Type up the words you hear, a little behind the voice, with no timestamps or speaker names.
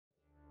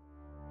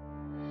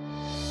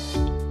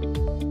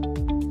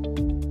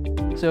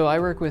So I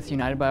work with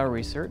United Bio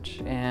Research,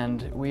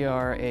 and we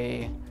are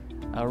a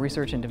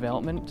research and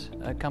development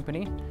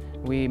company.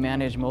 We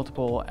manage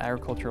multiple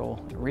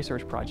agricultural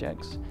research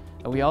projects.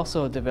 We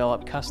also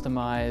develop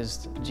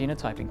customized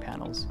genotyping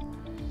panels,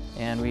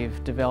 and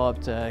we've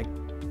developed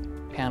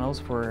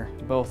panels for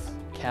both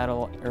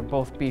cattle, or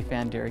both beef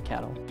and dairy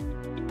cattle.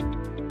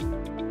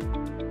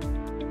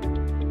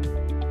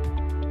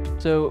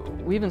 So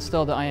we've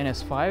installed the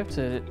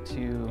INS5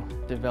 to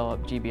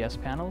develop GBS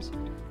panels,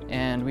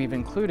 and we've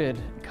included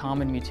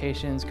common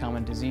mutations,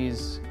 common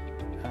diseases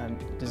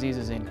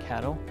in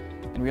cattle,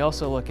 and we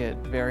also look at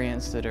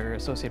variants that are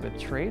associated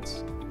with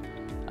traits.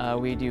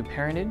 We do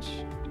parentage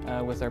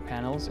with our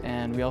panels,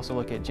 and we also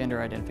look at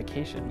gender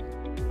identification.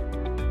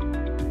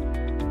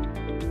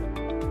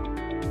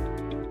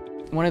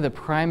 One of the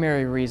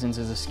primary reasons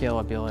is the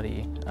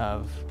scalability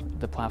of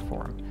the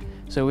platform.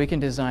 So we can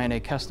design a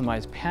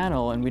customized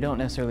panel, and we don't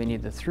necessarily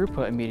need the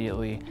throughput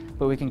immediately,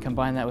 but we can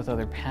combine that with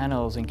other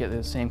panels and get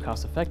the same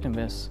cost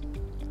effectiveness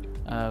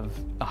of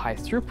a high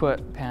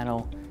throughput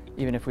panel,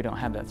 even if we don't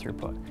have that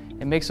throughput.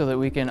 It makes so that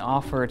we can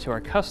offer to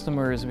our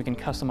customers, we can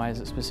customize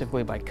it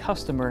specifically by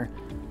customer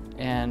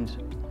and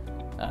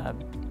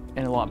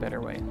in a lot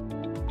better way.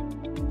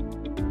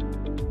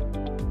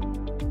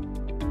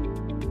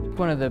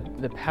 One of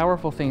the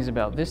powerful things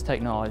about this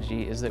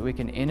technology is that we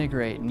can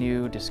integrate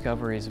new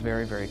discoveries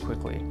very, very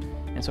quickly.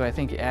 And so I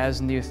think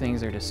as new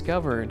things are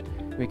discovered,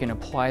 we can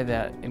apply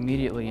that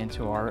immediately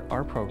into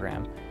our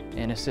program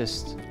and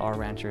assist our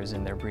ranchers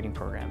in their breeding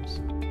programs.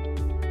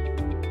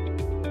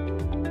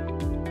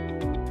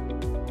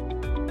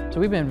 So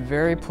we've been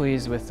very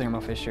pleased with Thermo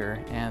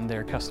Fisher and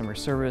their customer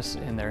service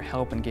and their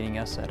help in getting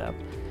us set up.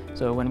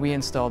 So when we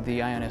installed the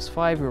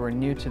INS5, we were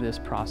new to this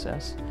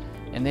process,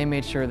 and they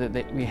made sure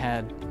that we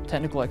had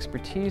technical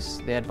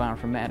expertise, they had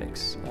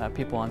bioinformatics,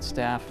 people on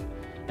staff,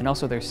 and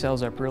also their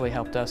sales rep really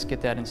helped us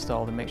get that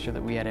installed and make sure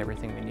that we had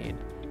everything we need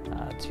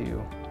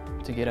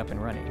to get up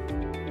and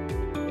running.